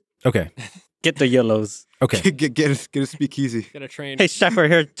stuff. okay, Get the yellows. okay, get a speakeasy. Get a train. Hey,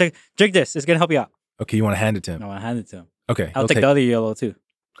 Shepard, here, drink this. It's gonna help you out. okay. You want to hand it to him? No, I hand it to him. Okay, I'll he'll take the other yellow too.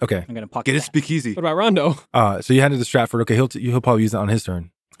 Okay, I'm gonna pocket Get a that. speakeasy. What about Rondo? so you hand it to Stratford. Okay, he'll probably use it on his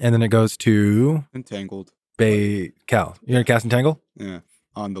turn, and then it goes to Entangled. Bay Cal. You're gonna cast Entangle, Yeah.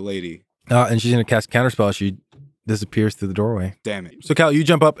 On the lady. and she's gonna cast Counterspell. She disappears through the doorway. Damn it. So Cal, you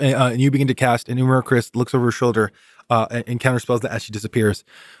jump up and you begin to cast, and Umar Chris looks over her shoulder and counterspells that as she disappears.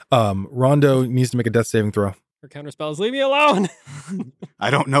 Rondo needs to make a death saving throw. Her counter spells. Leave me alone.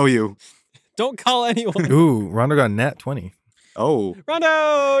 I don't know you. Don't call anyone. Ooh, Rondo got a nat 20. Oh.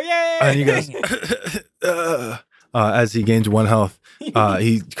 Rondo. Yay. And he goes, as he gains 1 health,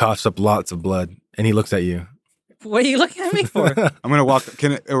 he coughs up lots of blood, and he looks at you. What are you looking at me for? I'm gonna walk.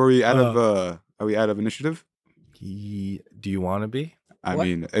 Are we out of initiative? Do you want to be? I What?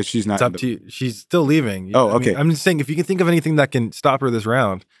 mean, she's not. It's up to you. She's still leaving. Oh, I mean, okay. I'm just saying, if you can think of anything that can stop her this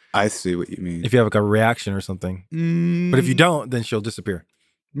round, I see what you mean. if you have like a reaction or something. But if you don't, then she'll disappear.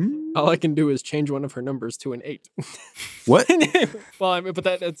 All I can do is change one of her numbers to an 8. What? Well, I mean, but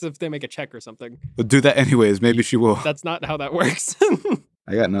that's if they make a check or something. We'll do that anyways. Maybe she will. That's not how that works.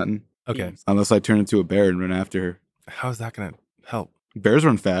 I got nothing. Okay. Unless I turn into a bear and run after her. How's that going to help? Bears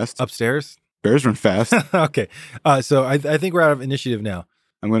run fast. Upstairs? Bears run fast. Okay. So I think we're out of initiative now.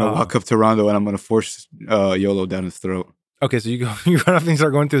 I'm gonna walk up to Rondo and I'm gonna force YOLO down his throat. Okay, so you run up and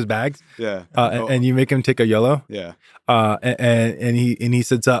start going through his bags, Yeah. and you make him take a YOLO, Yeah. and he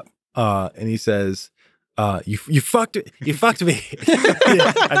sits up, and he says, you fucked me,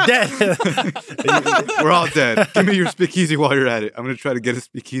 I'm dead. We're all dead. Give me your speakeasy while you're at it. I'm gonna try to get a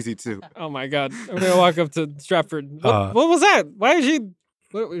speakeasy too. Oh my God. I'm going to walk up to Stratford. Uh, What was that? Why is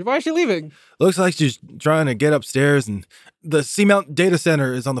she leaving? Looks like she's trying to get upstairs, and the Seamount data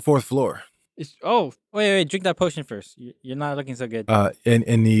center is on the 4th floor. Oh, Wait, drink that potion first. You're not looking so good.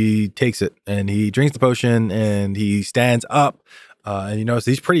 And he takes it, and he drinks the potion, and he stands up, and you notice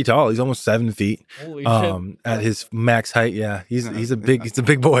he's pretty tall. He's almost 7 feet. holy At his max height. Yeah, he's a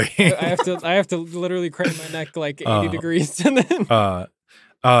big boy. shit. I have to literally crane my neck like 80 degrees. And then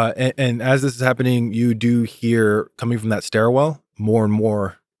And as this is happening, you do hear coming from that stairwell, more and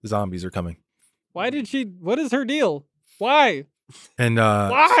more zombies are coming. what is her deal? Why? And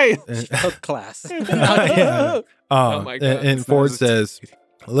Why? and, Took class. yeah. Oh my God. And Ford says,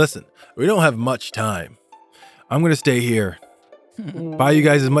 "Listen, we don't have much time. I'm gonna stay here. Buy you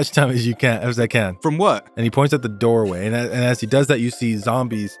guys as much time as I can." From what? And he points at the doorway, and as he does that, you see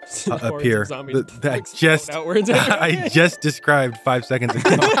zombies Hordes of appear. zombies That explode outwards. I just described 5 seconds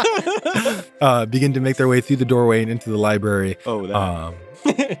ago. Begin to make their way through the doorway and into the library. Oh,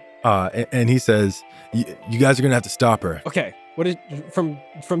 that. And he says, "You guys are gonna have to stop her. Okay, what is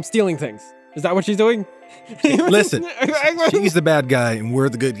from stealing things? Is that what she's doing? Listen, she's the bad guy, and we're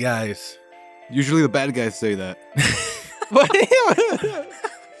the good guys. Usually the bad guys say that.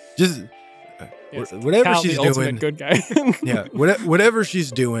 Just Yes, whatever Cal, she's the ultimate doing, good guy. yeah, whatever she's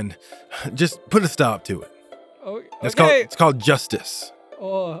doing, just put a stop to it. Oh, It's okay. called justice."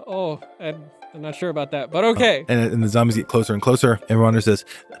 I'm not sure about that, but okay. And the zombies get closer and closer. And Ronda says,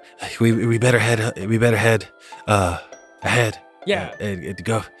 "We better head ahead. Yeah. And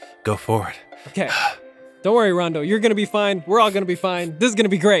go forward." Okay. Don't worry, Rondo. You're gonna be fine. We're all gonna be fine. This is gonna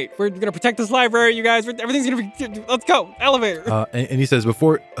be great. We're gonna protect this library, you guys. Everything's gonna be. Let's go. Elevator. And he says,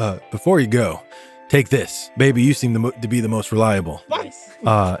 before you go, Take this, baby. You seem to be the most reliable. Nice.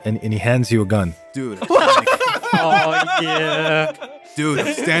 And he hands you a gun. Dude, Oh yeah. dude,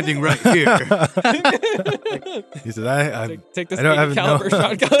 I'm standing right here. He says, "I Take this I don't 80 have caliber no-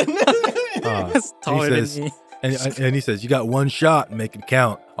 shotgun. That's taller than says- me. and he says, you got one shot. Make it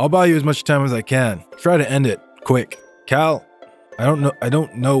count. I'll buy you as much time as I can. Try to end it quick, Cal. I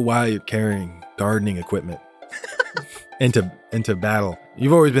don't know why you're carrying gardening equipment into battle.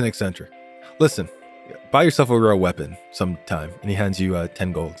 You've always been eccentric. Listen, buy yourself a real weapon sometime." And he hands you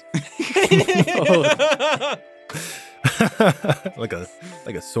 10 gold. like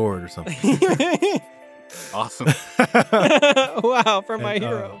a sword or something. Awesome. Wow, from my And,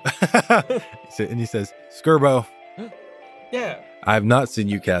 hero. and he says, "Skirbo, Yeah. I have not seen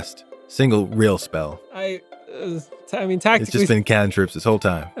you cast single real spell. I mean, It's tactically. just been cantrips this whole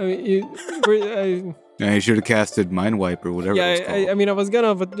time." I mean, Yeah, you should have casted Mind Wipe or whatever it was called. I mean, I was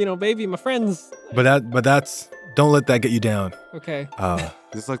gonna, but baby, my friends. But that's don't let that get you down. Okay.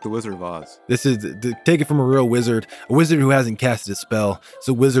 Just like the Wizard of Oz. This is take it from a real wizard, a wizard who hasn't casted a spell. It's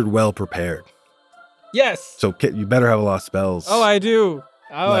a wizard well prepared. Yes. So you better have a lot of spells. Oh, I do.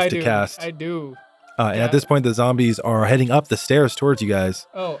 Oh, Left I to do. cast. I do. And yeah. at this point, the zombies are heading up the stairs towards you guys.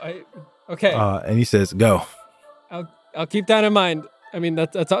 Oh, okay. And he says, "Go." I'll keep that in mind. I mean,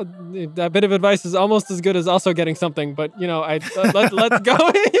 that bit of advice is almost as good as also getting something. But let's go.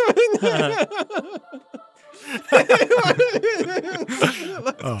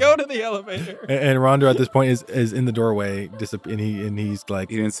 Let's go to the elevator. And Rondo at this point is in the doorway, and he's like,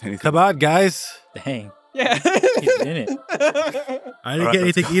 He didn't say anything. "Come on, guys! Dang. Yeah. He's in it. I didn't get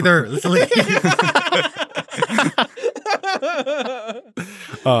anything either. Let's leave."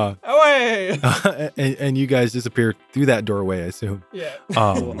 Away. And you guys disappear through that doorway, I assume. Yeah.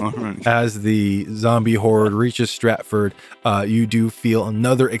 Alright. As the zombie horde reaches Stratford, you do feel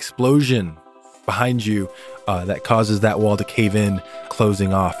another explosion behind you that causes that wall to cave in,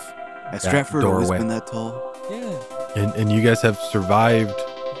 closing off. Has that Stratford always doorway. been that tall? Yeah. And you guys have survived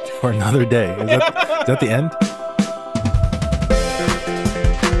for another day. Is that the end?